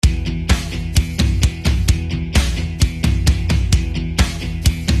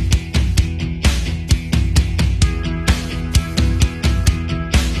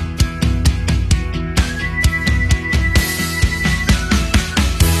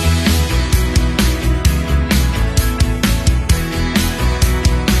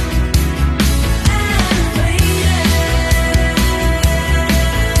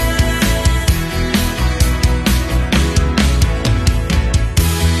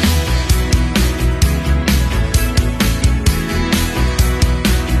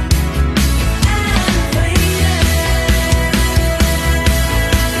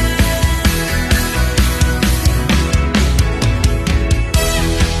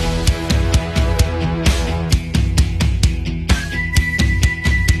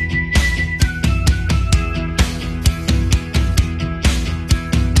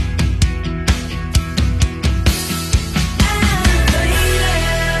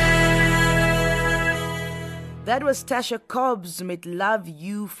That was Tasha Cobbs met Love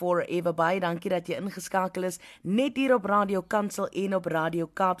You Forever. Baie dankie dat jy ingeskakel is, net hier op Radio Kansel en op Radio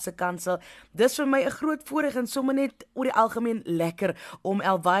Kaapse Kansel. Dis vir my 'n groot voorreg en sommer net oor die algemeen lekker om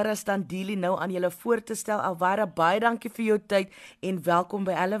Elwira Standili nou aan julle voor te stel. Elwira, baie dankie vir jou tyd en welkom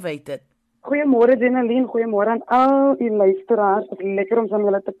by Elevated. Goeiemôre Jenna-Leigh, goeiemôre aan al die luisteraars. Dit is lekker om saam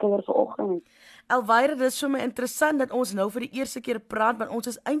julle te kuier vanoggend. Elwira, dit is vir my interessant dat ons nou vir die eerste keer praat, want ons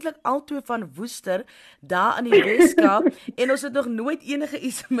is eintlik albei van Woester, daar in die Weskaap, en ons het nog nooit enige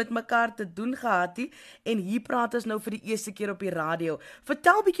iets met mekaar te doen gehad nie, en hier praat ons nou vir die eerste keer op die radio.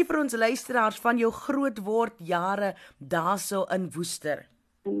 Vertel bietjie vir ons luisteraars van jou grootword jare daarso in Woester.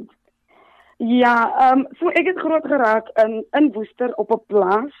 Ja, so ek het groot geraak in Woester op 'n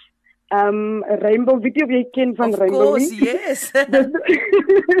plaas. Rainbow, weet jy of jy ken van Rainbow? Of course, yes.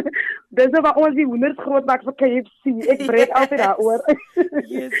 Dis waar ons die hoenders groot maak vir KFC. Ek breek altyd daaroor.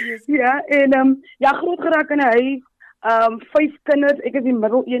 Yes. Ja, en groot geraak in 'n huis, 5 kinders, ek is die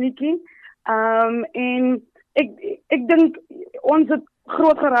middel enetjie. En ek dink ons het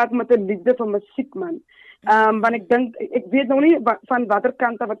groot geraak met 'n liefde vir musiek, man. Want ek weet nog nie van watter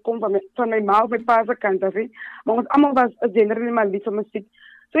kant af het kom, van my ma of my pa se kant af, maar ons almal was generally maar lief vir musiek.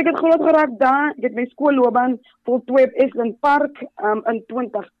 So ek het groot geraak daar, ek het my skoolloopbaan voltooi op Esland Park in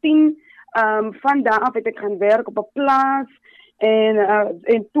 2010. Van daar af het ek gaan werk op 'n plaas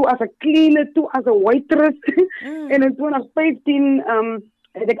en toe as 'n cleaner, toe as 'n waitress. En in 2015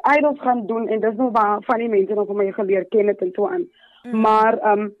 het ek Idols gaan doen en dis nou waar van die mense nog van my geleer ken het en so aan.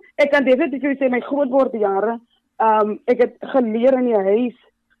 Maar ek kan definitief sê my grootwordjare, ek het geleer in die huis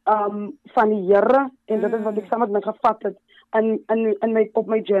van die Here en dit is wat ek saam met my gevat het op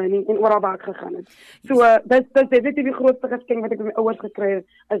my journey en oral waar ek gegaan het. So dis definitief die grootste geskenk wat ek van my ouers gekry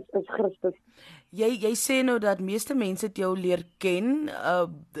het is Christus. Jy sê nou dat meeste mense het jou leer ken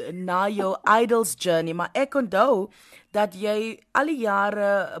na jou Idols journey, maar ek onthou dat jy al die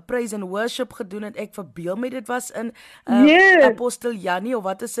jare praise and worship gedoen het. Ek verbeel my dit was in Apostel Jannie of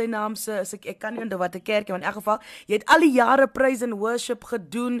wat is sy naam ek kan nie onthou wat 'n kerkie, maar in elk geval jy het al die jare praise and worship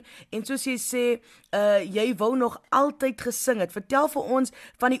gedoen en soos jy sê jy wou nog altyd gesing het. Vertel vir ons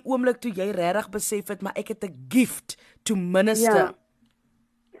van die oomblik toe jy regtig besef het maar ek het 'n gift to minister. Ja.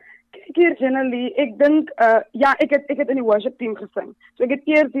 Kijk, Jenna-Leigh, ek dink, ek het in die worship team gesing. So ek het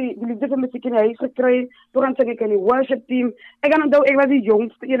eers die liefde vir musiek in die huis gekry, toe gaan sing ek in die worship team. Ek kan onthou, ek was die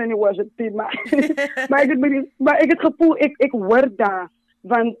jongste een in die worship team, maar ek het gevoel, ek hoor daar,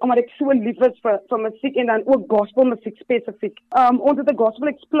 want omdat ek so lief is vir musiek en dan ook gospel musiek spesifiek. Ons het 'n gospel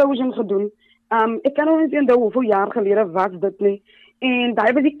explosion gedoen. Ek kan nog nie onthou hoeveel jaar gelede was dit nie. En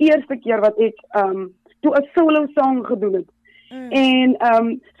daai was die eerste keer wat ek toe 'n solo song gedoen het. En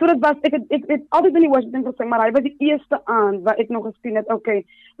so dit was, ek het altyd in die worship team gesing, maar hy was die eerste aan wat ek nog gesien het, okay,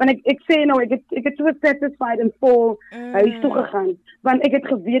 want ek sê nou, ek het so satisfied en vol huis toe gegaan, want ek het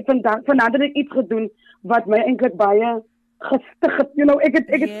geweet, vanavond het ek iets gedoen, wat my eintlik baie gestig het,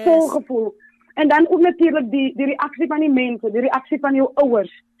 ek het vol gevoel, en dan ook natuurlijk die reaksie van die mense, die reaksie van jou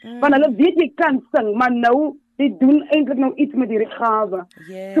ouers, want hulle weet jy kan sing, maar nou, die doen eintlik nou iets met hierdie gawe.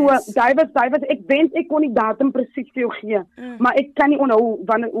 Yes. So, daai was, ek wens ek kon die datum presies vir jou gee, maar ek kan nie onthou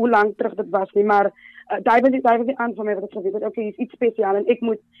hoe lang terug dit was nie, maar daai was die aan van my wat ek geweet het, okay, is iets spesiaal en ek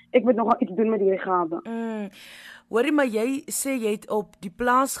moet nogal iets doen met hierdie gawe. Hoorie, maar jy sê jy het op die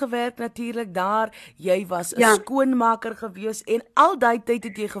plaas gewerk natuurlik daar, jy was 'n skoonmaker gewees en al daai tyd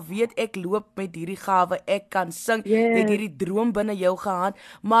het jy geweet ek loop met hierdie gawe, ek kan sing, jy het hierdie droom binne jou gehad,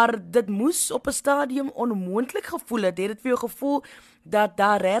 maar dit moes op 'n stadium onmoontlik gevoel het dit vir jou gevoel dat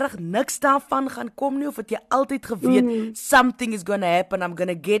daar regtig niks daarvan gaan kom nie, of het jy altyd geweet something is gonna happen, I'm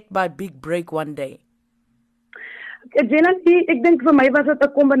gonna get my big break one day? Jenna-Leigh, ek dink vir my was dit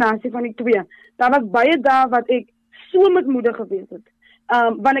 'n kombinasie van die twee. Daar was baie dae wat ek so met moeder gewees het.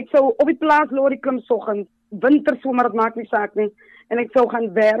 Want ek sou op die plaas lorry klim soggens, winter, somer, dit maak nie saak nie, en ek sou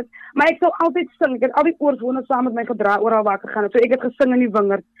gaan werk, maar ek sou altyd sing, ek het altyd oorswone saam met my gedra oral waar ek gegaan het, so ek het gesing in die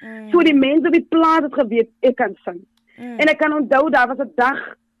wingerd. So die mense op die plaas het geweet, ek kan sing. En ek kan onthou, daar was 'n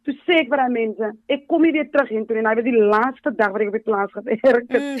dag, toe sê ek vir die mense, ek kom nie weer terug heen toe, en hy was die laaste dag wat ek op die plaas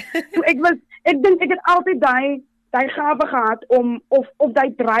gewerk het. So ek dink ek het altyd daai gawe gehad of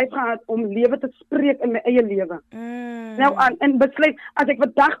die drive gehad om lewe te spreek in my eie lewe. Nou en besluit, as ek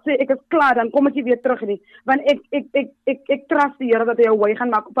vandag sê ek is klaar, dan kom ek nie weer terug nie, want ek trust die Here dat hy 'n wy gaan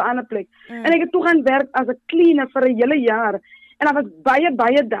maak op 'n ander plek. En ek het toe gaan werk as 'n cleaner vir 'n hele jaar, en daar was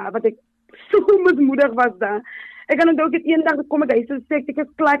baie daar wat ek so mismoedig was daar. Ek kan onthou, ek het eendag kom ek huis en sê ek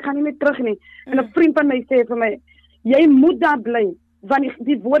is klaar, ek gaan nie meer terug nie. En 'n vriend van my sê vir my, jy moet daar bly, want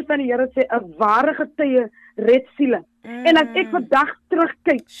die woord van die Here sê 'n ware getuie red siele. En as ek vandag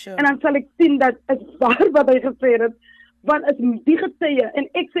terugkyk, Sure. en dan sal ek sien dat is waar wat hy gesê het, want is die getuie, en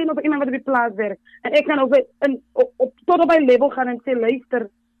ek sê nou vir iemand wat op die plaas werk, en ek gaan tot op my level gaan en sê, luister,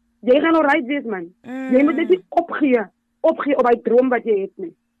 jy gaan alright wees man, jy moet net nie opgee op die droom wat jy het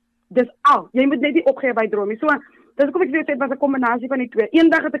nie, dis al, jy moet net nie opgee op die droom nie, so, dis ook ek sê, het was 'n kombinasie van die twee,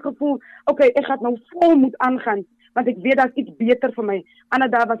 eendag het ek gevoel, okay, ek gaan nou vol moet aangaan, want ek weet dat is iets beter vir my, ander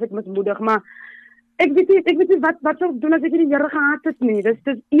dag was ek mismoedig, maar ek weet nie wat sou doen as ek die Here gehad het nie. Dis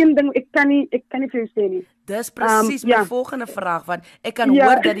een ding ek kan nie vir jou sê nie. Dis presies my volgende vraag, want ek kan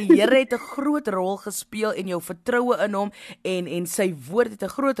hoor dat die Here het 'n groot rol gespeel en jou vertroue in hom en sy woord het 'n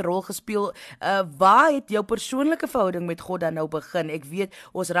groot rol gespeel. Waar het jou persoonlike verhouding met God dan nou begin? Ek weet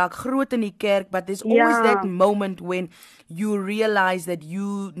ons raak groot in die kerk, but there's always that moment when you realize that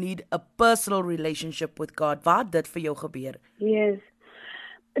you need a personal relationship with God. Waar het dit vir jou gebeur? Yes.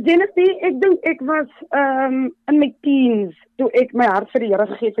 Jenna-Leigh, ek dink ek was in my teens toe ek my hart vir die Here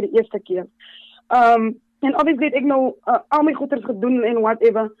gegee vir die eerste keer. En obviously het ek nou al my goeders gedoen en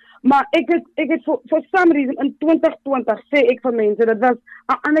whatever, maar ek het for some reason in 2020 sê ek vir mense, dit was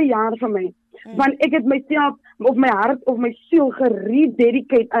 'n ander jaar vir my. Want ek het myself of my hart of my siel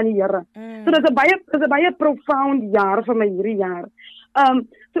gerededicate aan die Here. So dit is 'n baie profound jaar vir my hierdie jaar.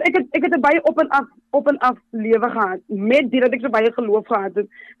 So ek het 'n baie op en af lewe gehad. Met dit dat ek so baie geloof gehad het,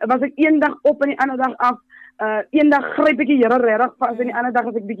 was ek een dag op en die ander dag af. Een dag gryp ek die Here regtig vas en die ander dag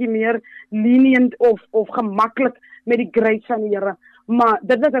is ek bietjie meer lenient of gemaklik met die grace van die Here. Maar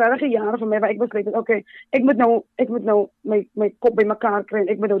dit was regtig 'n jaar vir my waar ek besluit het, okay, ek moet nou my kop bymekaar kry en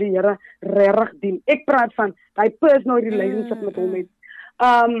ek moet nou die Here regtig dien. Ek praat van daai personal relationship met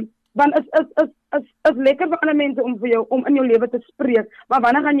hom. Want is lekker vir ander mense om in jou lewe te spreek, maar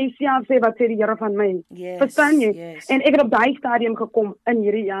wanneer gaan jy self sê wat sê die Here van my? Verstaan jy? Yes. En ek het op daai stadium gekom in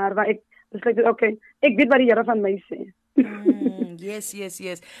hierdie jaar waar ek besluit het, okay, ek weet wat die Here van my sê.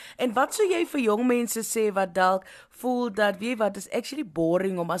 Yes. En wat sou jy vir jong mense sê wat dalk voel dat, weet wat, is actually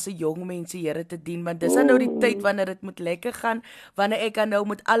boring om as 'n jong mens die Here te dien, want dis dan nou die tyd wanneer dit moet lekker gaan, wanneer ek kan nou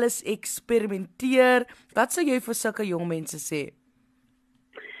met alles eksperimenteer. Wat sou jy vir sulke jong mense sê?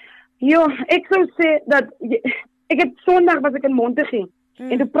 Ja, ek sou sê dat ek het Sondag was ek in Montetjie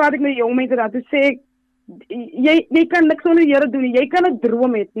en toe praat ek met die jong mense daar, toe sê ek jy kan niks sonder die Here doen nie. Jy kan 'n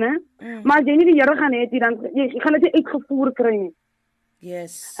droom hê, né? Maar as jy nie die Here gaan hê, dan jy gaan dit nie uitgevoer kry nie.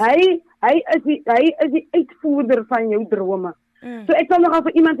 Yes. Hy is die uitvoerder van jou drome. So ek sal nogal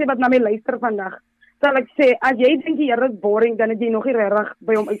vir iemand sê wat na my luister vandag, sal ek sê, as jy dink die Here is boring, dan het jy nog nie regtig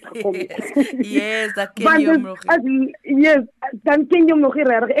by hom uitgekom nie. Yes, dat ken jy hom nog nie. Yes, dan ken jy hom nog nie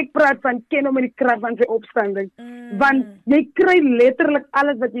regtig. Ek praat van ken hom met die krag van sy opstanding. Want jy kry letterlik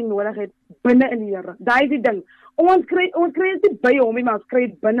alles wat jy nodig het binne in die Here. Daai is die ding. Ons kry dit nie by hom nie, maar ons kry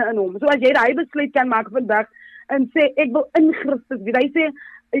dit binne in hom. So as jy daai besluit kan maak vandag en sê ek wil in Christus wees. Hy sê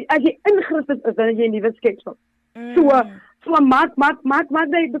as jy in Christus is, dan is jy 'n nuwe skepsel. So maak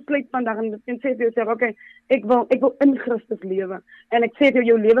daai besluit vandag en sê vir jouself, okay, ek wil in Christus lewe. En ek sê vir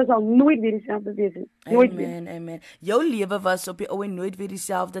jou lewe sal nooit weer dieselfde wees nie. Nooit weer. Amen. Jou lewe was op die ou en nooit weer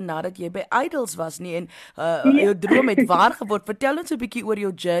dieselfde nadat jy by Idols was nie en jou droom het waar geword. Vertel ons 'n bietjie oor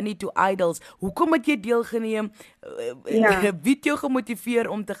jou journey to Idols. Hoekom het jy deelgeneem? Wie het jou gemotiveer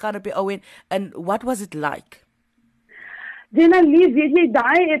om te gaan op die ou en what was it like? Jenna-Leigh, weet jy,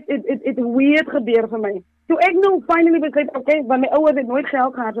 daai het weird gebeur vir my. So ek nou finally besluit, okay, want my ouers het nooit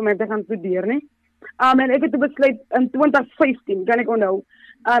geld gehad om my te gaan studeer nie. En ek het besluit in 2015, kan ek onthou.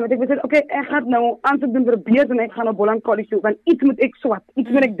 Het ek besluit, okay, ek gaan nou aansoek doen vir 'n beurs en ek gaan op Bolland College toe, want iets moet ek swat, iets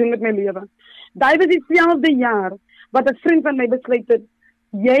moet ek doen met my lewe. Daai was dieselfde jaar wat 'n vriend van my besluit het,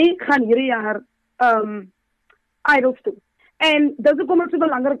 jy gaan hierdie jaar Idols toe. En dis hoekom dit so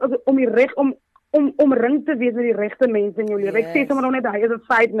belangrik is om die reg om ring te wees met die regte mense in jou lewe. Ek sê sommer net daai is 'n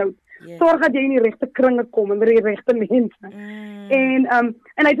side note. Sorg dat jy in die regte kringe kom en by die regte mense. En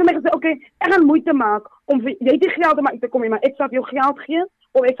hy het vir my gesê, okay, ek gaan moeite maak om jy het nie geld om uit te kom nie, maar ek sal jou geld gee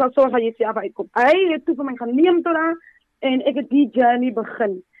of ek sal sorg dat jy self uitkom. Hy het toe vir my geneem tot daar en ek het die journey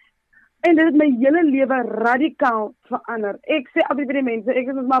begin. En dit het my hele lewe radikaal verander. Ek sê altyd vir die mense, ek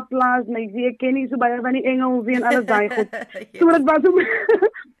is maar plaas, meisie, ek ken nie so baie van die Engels en alles daai goed. So dit was so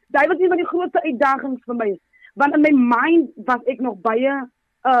daai was een van die grootste uitdagings vir my. Want in my mind was ek nog baie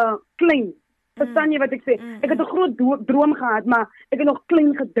klein. Verstaan jy wat ek sê? Ek het 'n groot droom gehad, maar ek het nog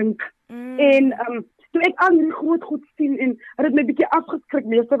klein gedink. En toe ek al hierdie groot goed sien en het my bietjie afgeskrik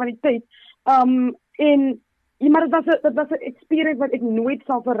meeste van die tyd. En Ja, maar dit was 'n experience wat ek nooit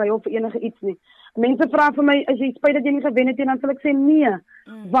sal verruil vir enige iets nie. Mense vra vir my, as jy spyt dat jy nie gewen het nie, dan sal ek sê nee,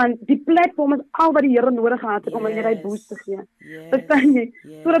 want die platform is al wat die Here nodig gehad het om my daai boost te gee. Verstaan jy?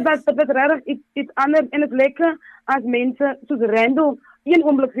 So dit was regtig iets anders en dit lekker as mense soos Randall een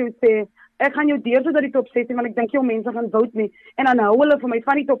oomblik vir jou sê, ek gaan jou deur tot die top 16, want ek dink jou mense gaan vote nie. En dan hou hulle vir my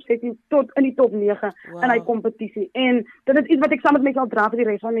van die top 16 tot in die top 9 in hy kompetisie. En dit is iets wat ek saam met my sal dra vir die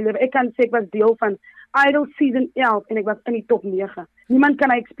res van my lewe. Ek kan sê ek was deel van Idols season 11 en ek was in die top 9. Niemand kan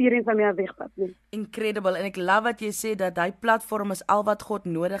hy experience van my wegvat nie. Incredible. En ek love wat jy sê dat hy platform is al wat God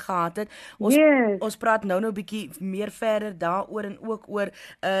nodig gehad het. Ons praat nou bietjie meer verder daaroor en ook oor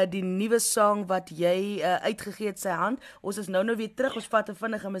die nuwe song wat jy uitgegee het, Sy Hand. Ons is nou weer terug. Ons vat 'n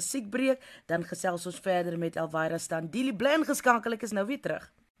vinnige musiekbreek, dan gesels ons verder met Elwira Standili. Bly ingeskakel, ek is nou weer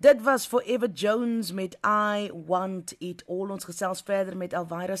terug. Dit was Forever Jones met I Want It All. Ons gesels verder met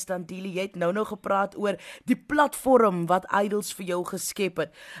Elwira Standili. Jy het nou gepraat oor die platform wat Idols vir jou geskep het.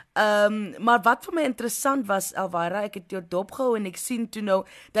 Maar wat vir my interessant was, Elwira, ek het jou dopgehou en ek sien toe nou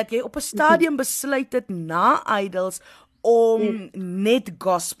dat jy op 'n stadium besluit het na Idols om net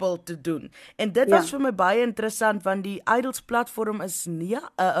gospel te doen. En dit was vir my baie interessant, want die Idols platform is nie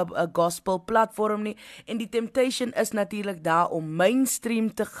 'n gospel platform nie, en die temptation is natuurlik daar om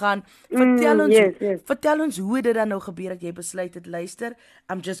mainstream te gaan. Vertel ons hoe dit dan nou gebeur dat jy besluit het, luister,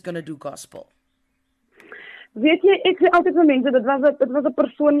 I'm just gonna do gospel. Weet jy, ek sê altyd vir mense, dit was 'n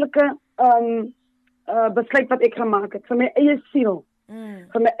persoonlike besluit wat ek gemaak het, vir my eie siel.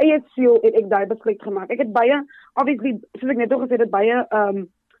 Van my eie siel het ek daai besluit gemaak. Ek het baie, obviously, soos ek net al gesê het, baie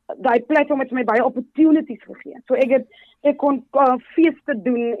daai platform het my baie opportunities gegee. So ek kon feeste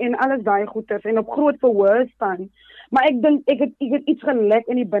doen en alles daai goeders en op groot verhoor staan. Maar ek dink ek het iets gelek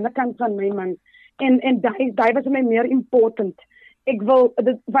in die binnekant van my man. En daai was vir my meer important. Ek wil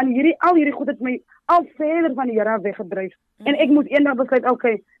van al hierdie goed het my al verder van die Here weggedryf. En ek moet eendag besluit,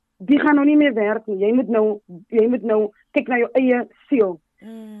 okay, die gaan nou nie meer werk nie. Jy moet nou kyk na jou eie siel.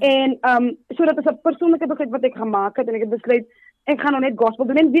 En so dat is 'n persoonlike besluit wat ek gemaak het en ek het besluit ek gaan nou net gospel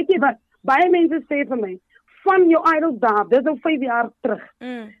doen. En weet jy wat? Baie mense sê vir my, van jou Idols daar, dis nou 5 jaar terug.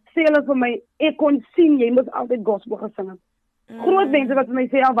 Sê hulle vir my, ek kon sien jy moet altyd gospel gesing het. Groot mense wat vir my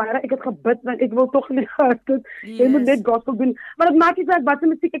sê, Elwira, ek het gebid want ek wil tog nie gehad het. Jy moet net gospel doen. Maar dit maak nie saak wat se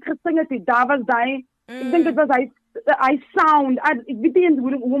musiek ek gesing het nie. Daar was daai, ek dink dit was hy sound, ek weet nie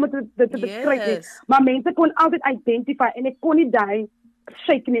hoe om dit te beskryf nie, maar mense kon altyd identify en ek kon nie die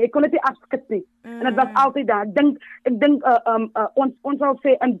shake nie, ek kon dit nie afskit nie, en dit was altyd daar. Ek dink ons sal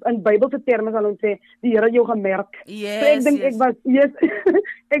sê in Bybelse terme sal ons sê die Here jou gemerk. So ek dink ek was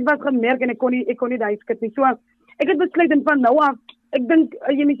ek was gemerk en ek kon nie die skit nie. So ek het besluit en van nou af, ek dink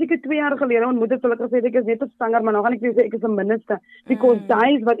jy het seker 2 jaar gelede ontmoet het, gesê ek is net 'n sanger, maar nou gaan ek sê ek is 'n minister, because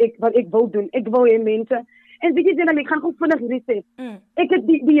daai is wat ek wil doen. Ek wil hê mense. En weet jy, Jenna-Leigh, ek gaan gou vinnig hierdie sê. Ek het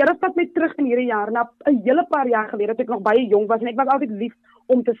die Here vat my terug in hierdie jaar, na 'n hele paar jaar gelede, toe ek nog baie jong was, en ek was altyd lief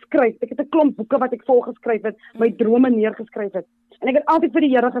om te skryf. Ek het 'n klomp boeke wat ek volgeskryf het, my drome neergeskryf het. En ek het altyd vir die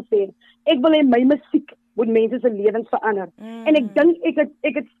Here gesê, ek wil hê my musiek moet mense se lewens verander. En ek dink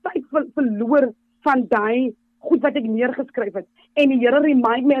ek het tyd verloor van daai goed wat ek neergeskryf het. En die Here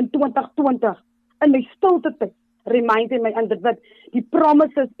remind my in 2020, in my stilte tyd, remind my aan dit wat die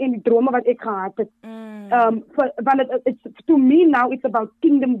promises en die drome wat ek gehad het. Want it's to me now it's about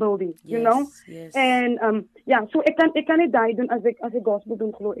kingdom building, you know. En so ek kan net daai doen as ek gospel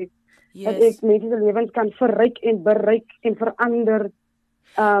doen, glo ek. Dat ek mense se lewens kan verryk en bereik en verander.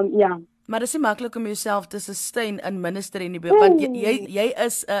 Maar dit is nie maklik om jouself te sustain in ministry nie, want jy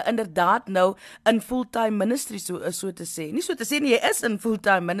is inderdaad nou in fulltime ministry, so te sê. Nie so te sê nie, jy is in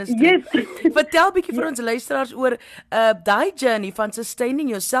fulltime ministry. Vertel bietjie vir ons luisteraars oor daai journey van sustaining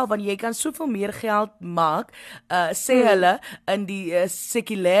yourself, want jy kan soveel meer geld maak, sê hulle, in die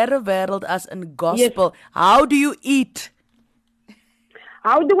sekulêre wêreld as in gospel. How do you eat?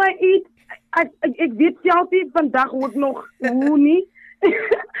 How do I eat? Ek weet self nie vandag hoe nie.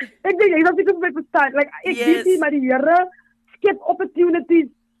 Ek dink jy het my verstaan. Like, ek weet nie, maar die Here skep opportunities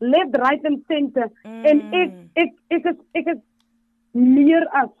left, right and center. En ek is meer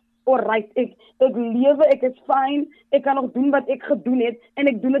as alright. Ek lewe, ek is fine. Ek kan nog doen wat ek gedoen het en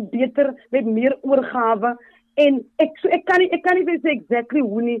ek doen dit beter met meer oorgawe. En ek kan nie sê exactly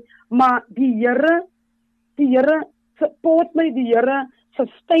hoe nie, maar die Here support my, die Here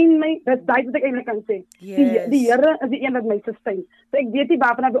sustain my, dit is wat ek eintlik kan sê. Die Here is die een wat my sustain. So ek weet nie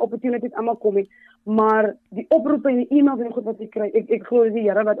waarvan die opportunities allemaal kom nie, maar die oproepe en die e-mails en goed wat ek kry, ek glo die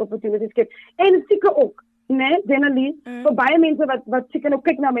Here wat opportunities skep. En seker ook, nee, Jenna-Leigh, vir baie mense wat seker nou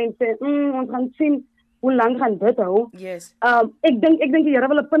kyk na mense, ons gaan sien, hoe lang gaan dit hou? Yes. Ek dink die Here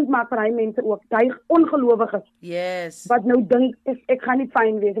wil 'n punt maak vir hy mense ook. Hy ongelowiges Yes. wat nou dink ek gaan nie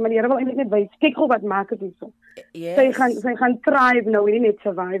fyn wees, maar die Here wil eintlik net wys, kyk gou wat maak dit hierso. Yes. Sy gaan thrive nou, nie net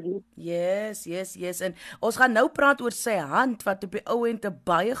survive nie. Yes. En ons gaan nou praat oor sy hand wat op die ou end 'n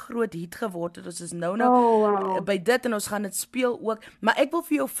baie groot hit geword het. Ons is nou wow. by dit en ons gaan dit speel ook. Maar ek wil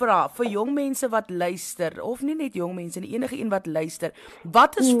vir jou vra, vir jong mense wat luister, of nie net jong mense, enige een wat luister,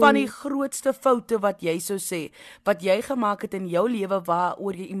 wat is van die grootste foute wat jy sou sê, wat jy gemaak het in jou lewe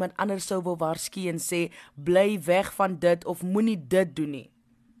waaroor jy iemand anders sou wil waarsku en sê, bly weg van dit of moenie dit doen nie?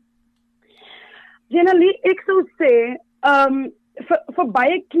 Jenna-Leigh, ek sou sê, vir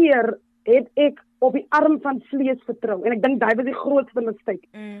baie keer het ek op die arm van vlees vertrou. En ek dink dit was die grootste mistake.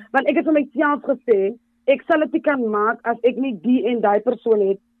 Want ek het vir myself gesê, ek sal dit nie kan maak as ek nie die en die persoon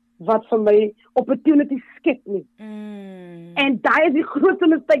het wat vir my opportunities skep nie. En dit is die grootste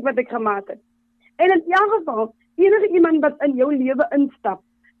mistake wat ek gemaak het. En in elk geval, enige iemand wat in jou lewe instap,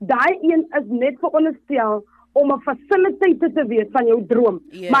 daai een is net veronderstel om 'n facilitator te wees van jou droom.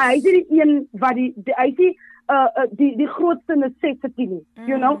 Yes. Maar hy is die een wat hy is die grootste necessity nie.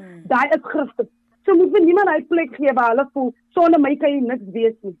 You know, daai is Christus. So moet vir niemand hy plek gee waar hulle voel, sonder my kan jy niks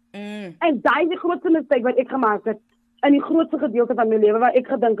wees nie. En daai is die grootste mistake wat ek gemaak het in die grootste gedeelte van my lewe, waar ek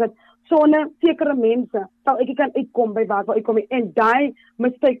gedink het, sonder sekere mense sal ek kan uitkom by waar ek uitkom. En daai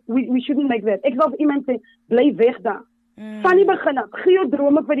mistake, we shouldn't make that. Ek wil vir iemand sê, bly weg daar. Van die begin af, gee jou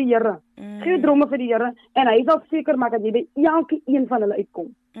drome vir die Here. Gee jou drome vir die Here en hy sal seker maak dat jy by elke een van hulle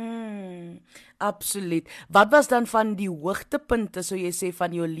uitkom. Absoluut. Wat was dan van die hoogtepunte, so jy sê,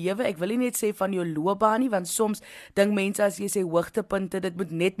 van jou lewe? Ek wil nie net sê van jou loopbaan nie, want soms dink mense as jy sê hoogtepunte, dit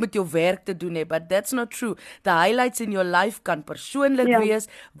moet net met jou werk te doen hê, but that's not true. The highlights in your life kan persoonlik wees.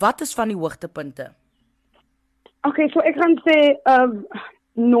 Wat is van die hoogtepunte? Okay, so ek gaan sê,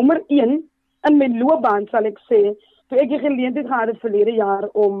 nommer 1 in my loopbaan sal ek sê, toe ek die geleentheid gehad het verlede jaar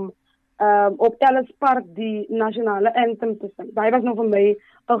om op Ellis Park die nasionale anthem te sing. Daai was nog vir my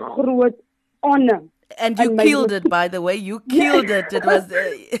 'n groot honor. And you killed it, by the way. You killed it.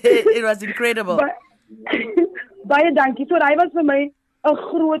 It was incredible. Baie dankie. So daai was vir my 'n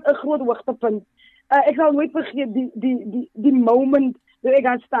groot hoogtepunt. Ek sal nooit vergeet die moment dat ek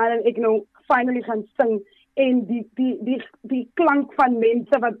gaan staan en ek nou finally gaan sing en die klank van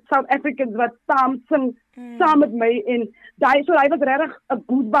mense wat South Africans wat saam sing saam met my en daai was regtig 'n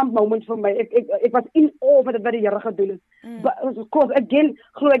goosebump moment vir my. Ek was in awe wat die Here gedoen het. But of course again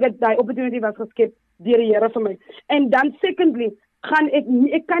glo ek dat daai opportunity was geskep deur die Here vir my. En dan secondly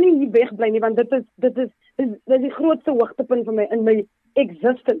ek kan nie wegbly nie, want dit is die grootste hoogtepunt vir my in my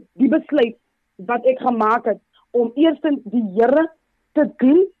existence. Die besluit wat ek gemaak het om eerstens die Here te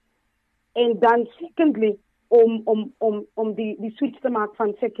dien en dan secondly om die switch te maak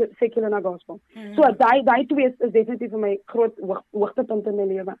van secular na gospel. So daai twee is definitief vir my groot hoogtepunt in my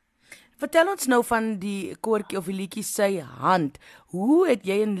lewe. Vertel ons nou van die koortjie of die liedjie Sy Hand. Hoe het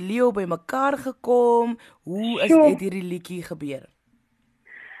jy en Leo by mekaar gekom? Hoe het hierdie liedjie gebeur?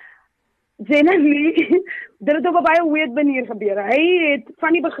 Jenna-Leigh, dit het op 'n baie weird manier gebeur. Hy het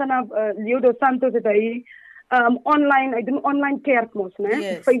van die begin af, Leo dos Santos het hy hy doen online kerkmos, né?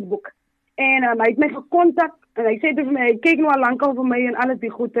 Op Facebook. En hy het my gekontak en hy sê vir my, hy kyk nou al lankal vir my en alles die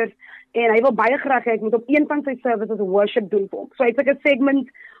goeders en hy wil baie graag hê ek moet op een van sy services worship doen vir hom. So hy het 'n segment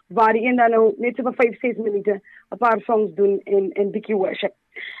waar die een dan nou net so vir 5-6 minute 'n paar songs doen en bietjie worship.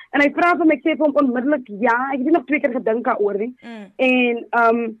 En hy vra vir my, ek sê vir hom onmiddellik ja, ek het nog 2 keer gedink daaroor nie.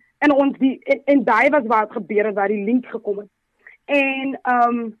 En ons en daai was waar het gebeur het, waar die link gekom het. En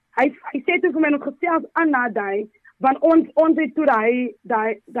hy sê toe vir my nog gesels aan na daai, want ons het toe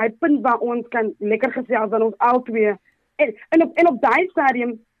daai punt waar ons kan lekker gesels van ons al twee. En op daai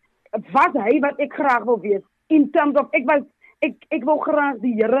stadium was hy wat ek graag wil wees. In terms of ek wil graag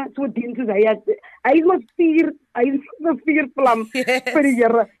die Here so dien soos hy het. Hy is 'n vuurvlam vir die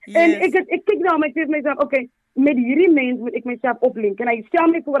Here. En ek kyk nou en ek sê vir myself, okay, met hierdie mens moet ek myself oplink. En hy stel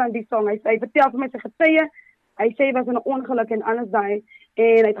my voor aan die song. Hy vertel vir my sy getuie. Hy sê hy was in 'n ongeluk en alles daai.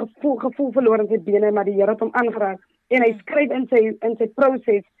 En hy het gevoel verloor in sy bene, maar die Here het hom aangeraak. En hy skryf in sy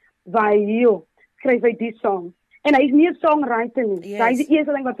proses waar hy heel, skryf hy die song. En hy is nie 'n songwriter nie. Yes. Hy is die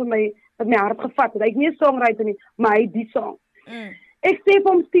eerste ding wat my hart gevat het. Hy is nie 'n songwriter nie, maar hy die song. Ek sê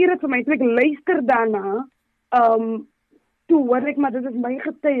vir hom, stuur dit vir my, toe ek luister daarna, toe hoor ek, maar dit is my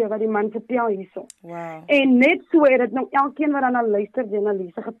getuie wat die man vertel hierso. Wow. En net so het dit nou elkeen wat daarna luister,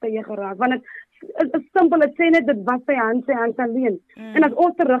 Jenna-Leigh se getuie geraak. Want het is simpel, het sê net, dit was sy hand alleen. En as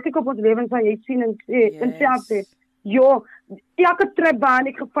ons terugkyk op ons lewens, sal jy sien en self sê, elke trip waar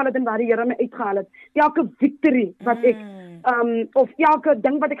ek geval het en waar die Here my uitgehaal het, elke victory wat ek of elke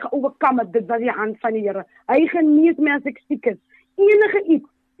ding wat ek geoorkom het, dit was die hand van die Here. Hy genees my as ek siek is. Enige iets,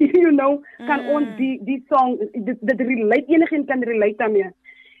 kan ons die song, dit relate, enigeen kan relate daarmee.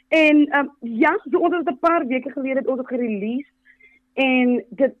 En so ons het 'n paar weke gelede het ons het gerelease en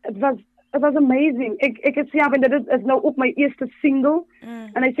het was amazing. Ek het sê, en dit is nou ook my eerste single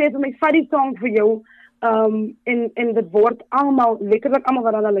en hy sê vir my, vat die song vir jou en dit word letterlik almal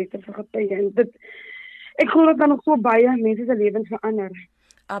wat hulle luister vir getuie en ek glo dat daar nog so baie mense se lewens verander.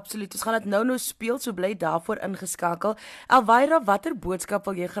 Absoluut, ons gaan dit nou speel, so bly daarvoor ingeskakel. Elwira, watter boodskap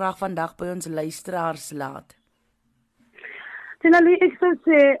wil jy graag vandag by ons luisteraars laat? Jenna-Leigh, ek sou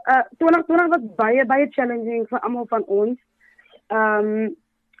sê, 2020 was baie challenging vir almal van ons.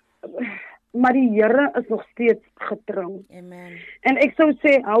 Maar die Here is nog steeds getrou. Amen. En ek sou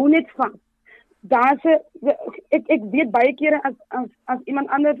sê, hou net vas. Ek weet baie kere as iemand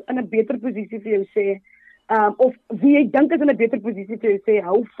anders in 'n beter posisie vir jou sê, of wie jy dink is in 'n beter posisie vir jou sê,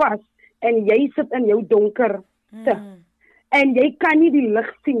 hou vas, en jy sit in jou donker te, en jy kan nie die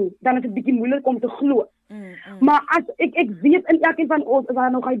lig sien, dan is dit bietjie moeilik om te glo. Maar as ek weet in elkeen van ons is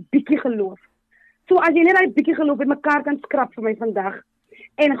daar nog 'n bietjie geloof. So as jy net 'n bietjie geloof met mekaar kan skrap vir my vandag,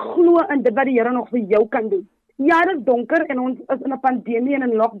 en glo in dit wat die Here nog vir jou kan doen. Ja, dit is donker en ons is in 'n pandemie en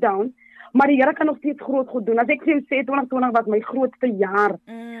in lockdown, maar die Here kan nog steeds groot goed doen. As ek vir jou sê 2020 was my grootste jaar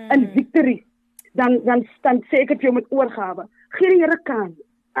in victory, dan sê ek het jou met oorgawe. Gee die Here kans.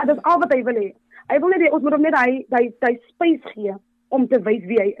 Dit is al wat hy wil hê. Hy wil net ons moet hom net hy space gee om te wys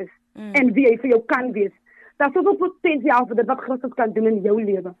wie hy is en wie hy vir jou kan wees. Daar's soveel potensiaal vir dit wat Christus kan doen in jou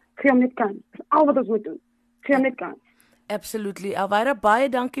lewe. Gee hom net kans. Dis al wat ons moet doen. Gee hom net kans. Absolutely. Elwira, baie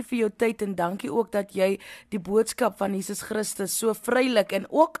dankie vir jou tyd en dankie ook dat jy die boodskap van Jesus Christus so vrylik en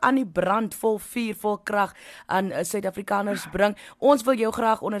ook aan die brand vol vuur, vol krag aan Suid-Afrikaners bring. Ons wil jou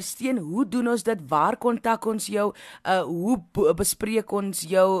graag ondersteun. Hoe doen ons dit? Waar kontak ons jou? Hoe bespreek ons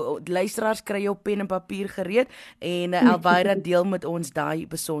jou? Luisteraars kry jou pen en papier gereed en Elwira deel met ons daai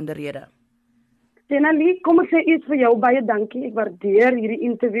besonderhede. Jenna-Leigh, kom ek sê iets vir jou, baie dankie. Ek waardeer hierdie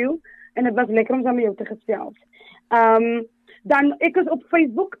interview en dit was lekker om saam met jou te gesels. Dan ek is op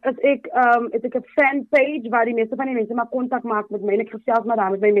Facebook, is ek 'n fanpage waar die meeste van die mense maar kontak maak met my en ek gesels maar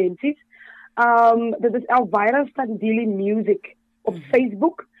daar met my mensies. Dit is Elwira Standili Music op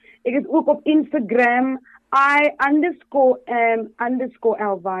Facebook. Ek is ook op Instagram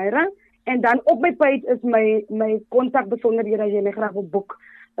I_am_Elwira en dan op my page is my kontak besonderhede as jy my graag wil boek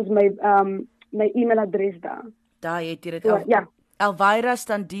is my e-mailadres daar. Daar het jy dit. So, ja. Elwira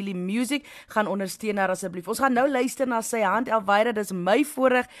Standili Music, gaan ondersteun haar asseblief. Ons gaan nou luister na sy hand. Elwira, dis my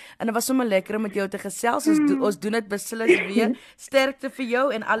voorreg en dit was sommer lekker om met jou te gesels. Ons doen dit beslis weer. Sterkte vir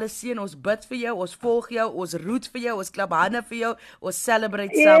jou en alles seën. Ons bid vir jou, ons volg jou, ons roet vir jou, ons klap hande vir jou, ons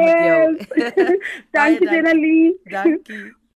celebrate saam met jou. Dankie, Jenna-Leigh. Dankie.